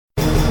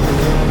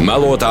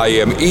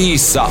melotājiem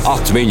īsa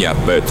atmiņa,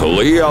 bet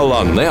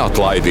liela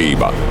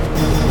neatlaidība.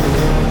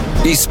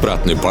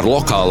 Izpratni par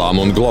lokālām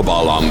un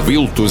globālām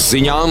viltus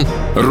ziņām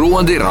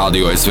rodi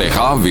Radio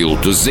SVH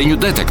viltus ziņu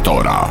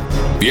detektorā.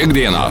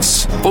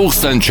 Piektdienās,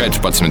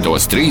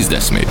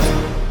 14:30.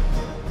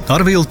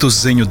 Ar viltus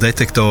ziņu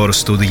detektoru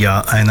studijā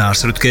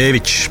Ainārs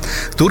Rutkevičs.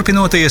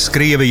 Turpinoties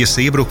Krievijas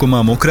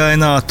iebrukumam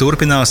Ukrainā,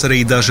 turpinās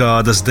arī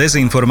dažādas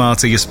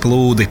dezinformācijas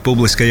plūdi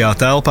publiskajā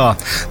telpā.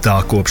 Tā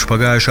kopš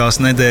pagājušās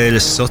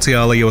nedēļas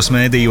sociālajos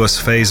mēdījos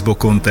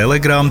Facebook un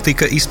Telegram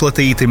tika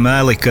izplatīti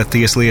meli, ka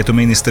tieslietu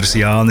ministrs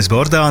Jānis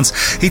Bordāns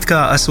it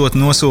kā esot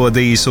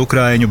nosodījis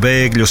ukraiņu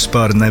bēgļus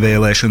par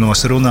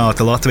nevēlēšanos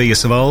runāt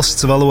Latvijas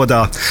valsts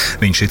valodā.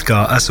 Viņš it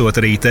kā esot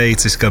arī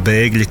teicis, ka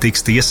bēgļi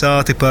tiks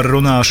tiesāti par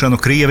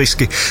runāšanu krieviski.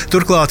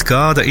 Turklāt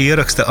kāda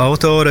ieraksta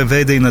autore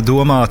vedina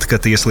domāt, ka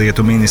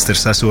tieslietu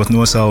ministrs esot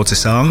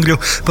nosaucis angļu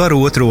par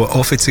otro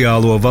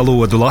oficiālo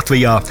valodu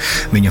Latvijā.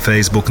 Viņa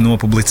Facebook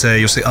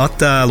nopublicējusi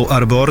attēlu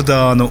ar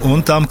Bordānu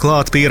un tam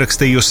klāt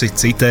pierakstījusi,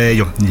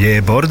 citēju: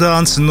 "Ja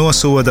Bordāns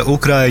nosoda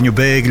ukraiņu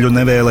bēgļu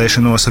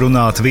nevēlēšanos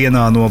runāt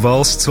vienā no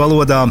valsts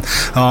valodām,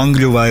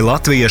 angļu vai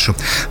latviešu."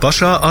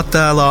 Pašā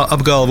attēlā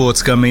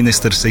apgalvots, ka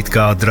ministrs it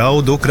kā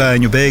draud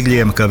ukraiņu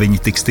bēgļiem, ka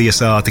viņi tiks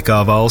tiesāti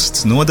kā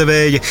valsts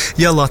nodevēji,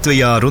 ja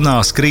Latvijā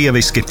runās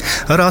krieviski.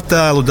 Ar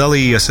attēlu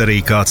dalījies arī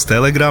kāds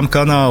Telegram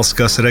kanāls,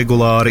 kas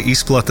regulāri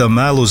izplata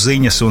melu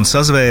ziņas un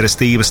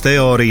sazvērestības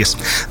teorijas.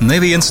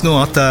 Neviens no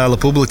attēla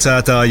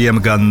publicētājiem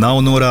gan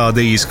nav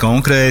norādījis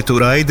konkrētu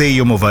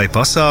raidījumu vai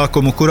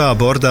pasākumu, kurā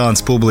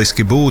Bordāns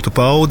publiski būtu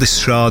paudis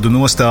šādu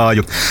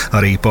nostāju.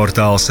 Arī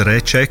portāls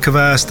Reček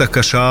vēsta, ka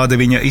šādi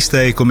viņa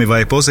izteikumi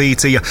vai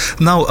pozīcija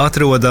nav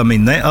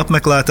atrodami ne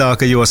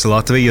apmeklētākajos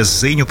Latvijas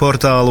ziņu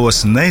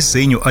portālos, ne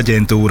ziņu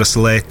aģentūras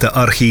Leta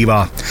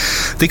arhīvā.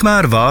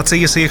 Tikmēr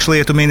Vācijas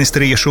iekšlietu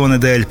ministrija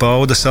šonedēļ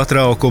pauda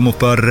satraukumu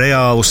par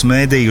reālus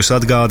mēdījus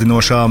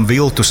atgādinošām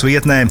viltus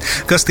vietnēm,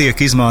 kas tiek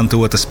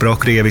izmantotas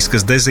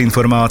prokrieviskas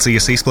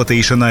dezinformācijas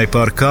izplatīšanai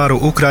par karu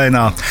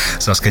Ukrainā.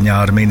 Saskaņā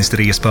ar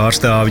ministrijas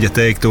pārstāvja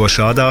teikto,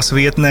 šādās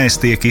vietnēs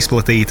tiek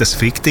izplatītas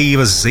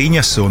fiktīvas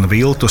ziņas un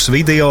viltus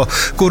video,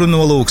 kuru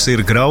nolūks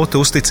ir graut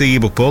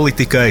uzticību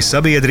politikai,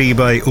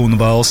 sabiedrībai un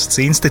valsts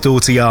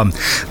institūcijām.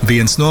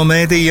 Viens no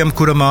mēdījiem,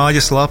 kura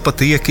mājas lapa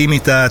tiek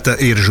imitēta,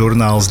 ir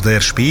žurnāls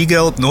Der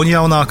Spiegel, un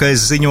jaunākais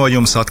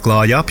ziņojums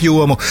atklāja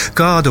apjomu,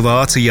 kādu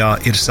Vācijā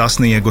ir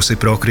sasniegusi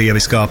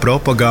prokrieviskā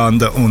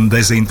propaganda un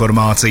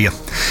dezinformācija.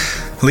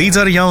 Līdz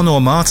ar jauno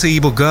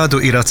mācību gadu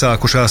ir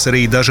atsākušās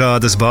arī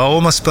dažādas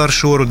baumas par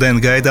šoruden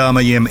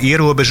gaidāmajiem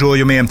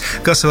ierobežojumiem,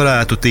 kas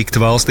varētu tikt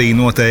valstī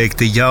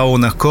noteikti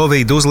jauna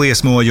Covid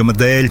uzliesmojuma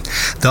dēļ.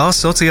 Tā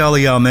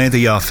sociālajā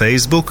mēdījā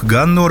Facebook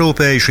gan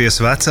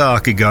norūpējušies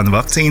vecāki, gan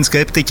vakcīnu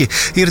skeptiķi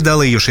ir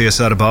dalījušies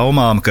ar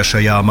baumām, ka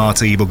šajā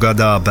mācību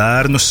gadā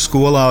bērnus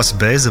skolās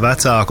bez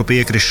vecāku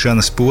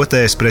piekrišanas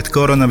potēs pret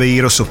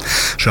koronavīrusu.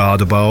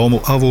 Šādu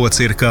baumu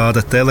avots ir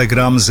kāda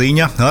Telegram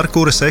ziņa, ar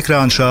kuras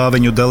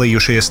ekrānšāviņu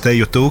dalījušies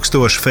teju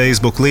 1000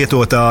 Facebook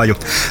lietotāju.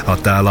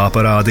 Attēlā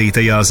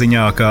parādītajā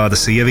ziņā kāda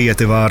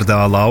sieviete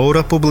vārdā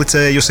Laura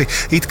publicējusi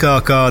it kā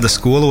kāda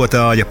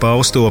skolotāja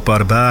pausto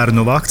par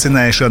bērnu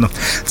vakcinēšanu.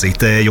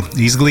 Citēju: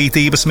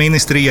 "Izglītības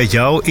ministrija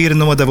jau ir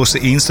nodevusi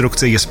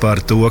instrukcijas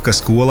par to, ka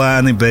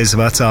skolēni bez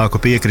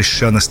vecāku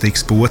piekrišanas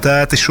tiks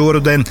potēti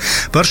šoruden.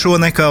 Par šo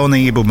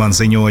nekaunību man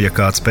ziņoja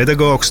kāds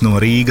pedagogs no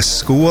Rīgas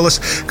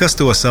skolas, kas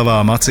to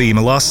savām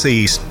acīm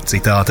lasīs."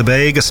 Citāta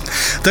beigas.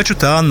 Taču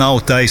tā nav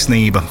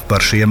taisnība.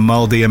 Par šiem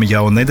maldiem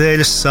jau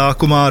nedēļas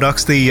sākumā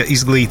rakstīja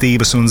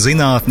Izglītības un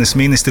zinātnes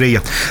ministrija.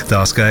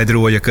 Tā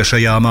skaidroja, ka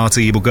šajā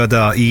mācību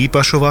gadā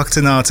īpašu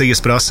vakcinācijas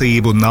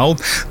prasību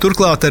nav,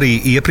 turklāt arī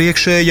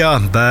iepriekšējā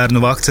bērnu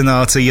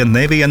vakcinācija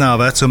nevienā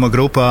vecuma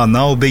grupā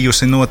nav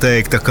bijusi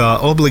noteikta kā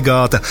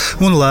obligāta,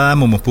 un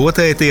lēmumu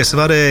potēties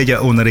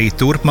varēja un arī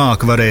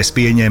turpmāk varēs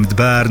pieņemt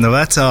bērna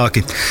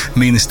vecāki.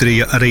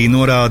 Ministrija arī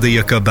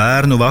norādīja, ka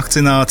bērnu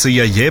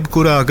vakcinācija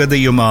jebkurā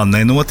gadījumā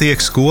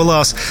nenotiek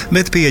skolās,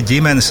 bet pie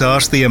ģimenes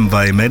ārstiem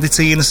vai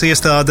medicīnas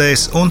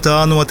iestādēs, un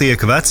tā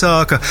notiek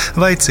vecāka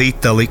vai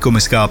cita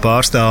likumiskā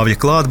pārstāvja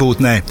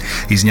klātbūtnē.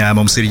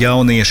 Izņēmums ir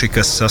jaunieši,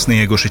 kas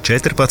sasnieguši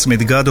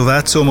 14 gadu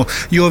vecumu,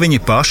 jo viņi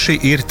paši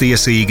ir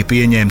tiesīgi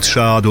pieņemt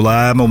šādu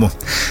lēmumu.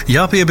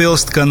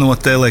 Jāpiebilst, ka no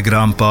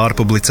Telegram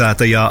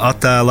pārpublicētajā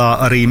attēlā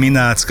arī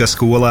minēts, ka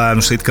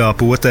skolēnus it kā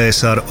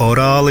potēs ar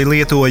orāli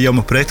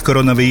lietojamu pret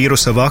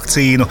koronavīrusa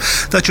vakcīnu,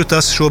 taču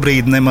tas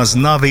šobrīd nemaz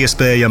nav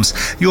iespējams,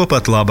 jo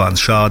pat labāk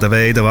šāda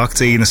veida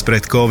vakcīnas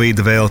pret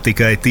Covid vēl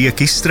tikai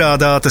tiek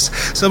izstrādātas,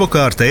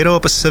 savukārt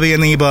Eiropas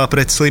Savienībā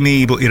pret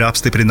slimību ir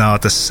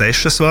apstiprinātas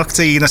 6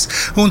 vakcīnas,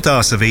 un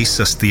tās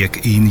visas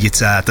tiek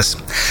injicētas.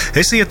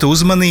 Esiet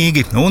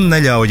uzmanīgi un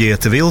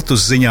neļaujiet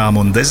viltus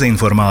ziņām un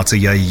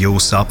dezinformācijai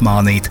jūs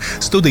apmānīt.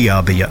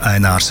 Studijā bija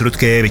Ainārs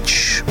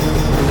Rutkevičs.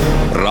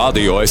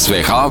 Radio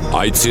SVH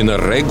aicina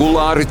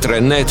regulāri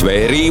trenēt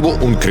vērību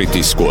un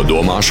kritisko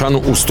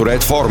domāšanu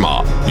uzturēt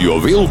formā, jo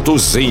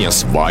viltus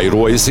ziņas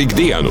vairojas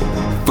ikdienu.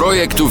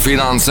 Projektu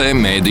finansē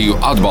Mēdīju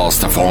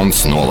atbalsta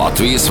fonds no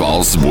Latvijas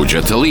valsts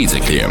budžeta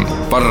līdzekļiem.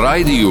 Par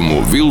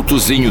raidījumu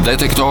Viltu ziņu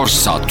detektors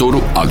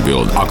saturu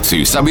atbild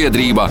akciju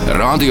sabiedrība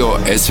Radio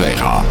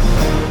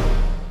SVH.